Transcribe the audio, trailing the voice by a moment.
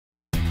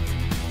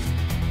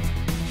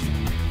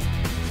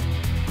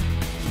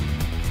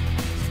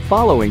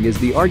following is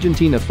the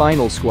Argentina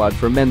final squad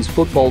for men's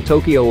football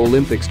Tokyo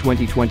Olympics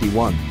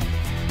 2021.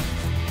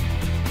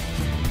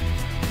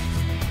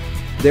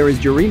 There is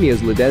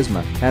Jeremias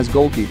Ledesma as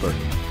goalkeeper.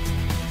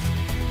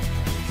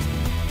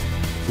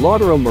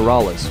 Lautaro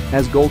Morales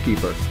as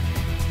goalkeeper.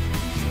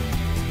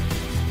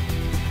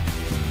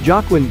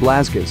 Joaquin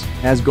Blasquez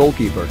as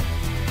goalkeeper.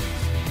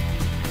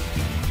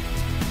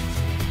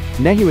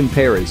 Nehuen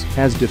Perez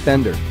as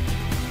defender.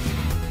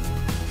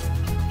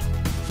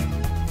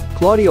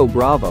 Claudio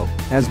Bravo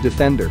as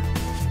defender.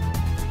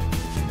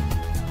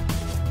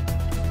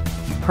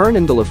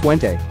 Hernan de la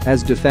Fuente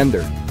as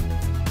defender.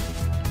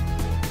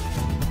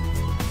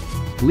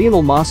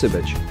 Lionel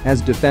Masovic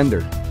as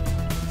defender.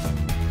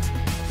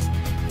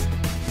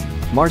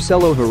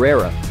 Marcelo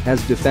Herrera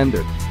as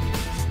defender.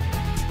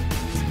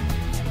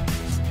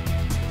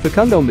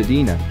 Facundo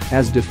Medina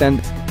as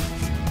defender.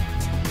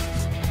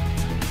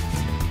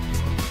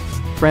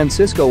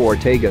 Francisco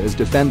Ortega as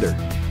defender.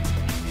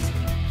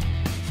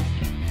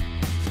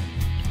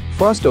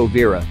 Fausto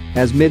Vera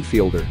as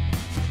midfielder.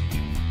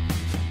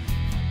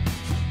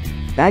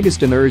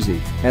 Agustin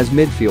Urzi as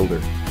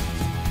midfielder.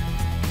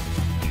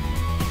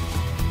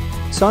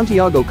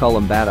 Santiago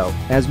Colombato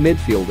as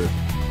midfielder.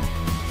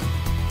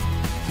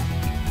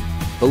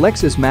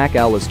 Alexis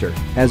McAllister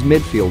as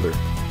midfielder.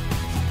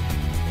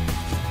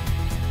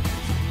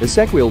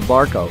 Ezequiel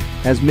Barco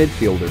as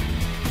midfielder.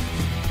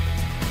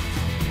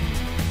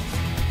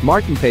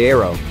 Martin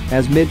Pereiro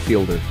as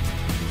midfielder.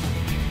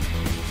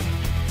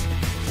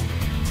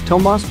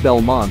 Tomas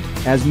Belmont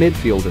as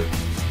midfielder.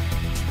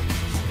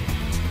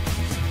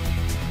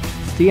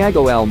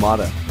 Thiago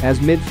Almada as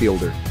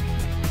midfielder.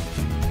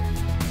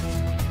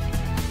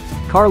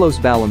 Carlos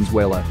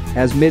Valenzuela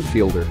as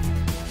midfielder.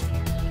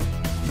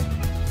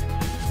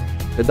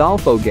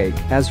 Adolfo Gaig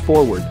as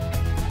forward.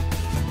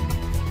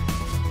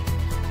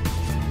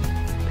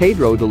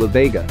 Pedro de la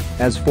Vega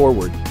as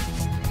forward.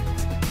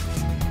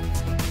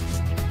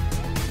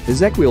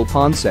 Ezequiel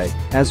Ponce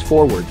as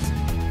forward.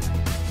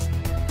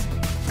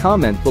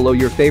 Comment below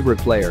your favorite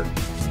player.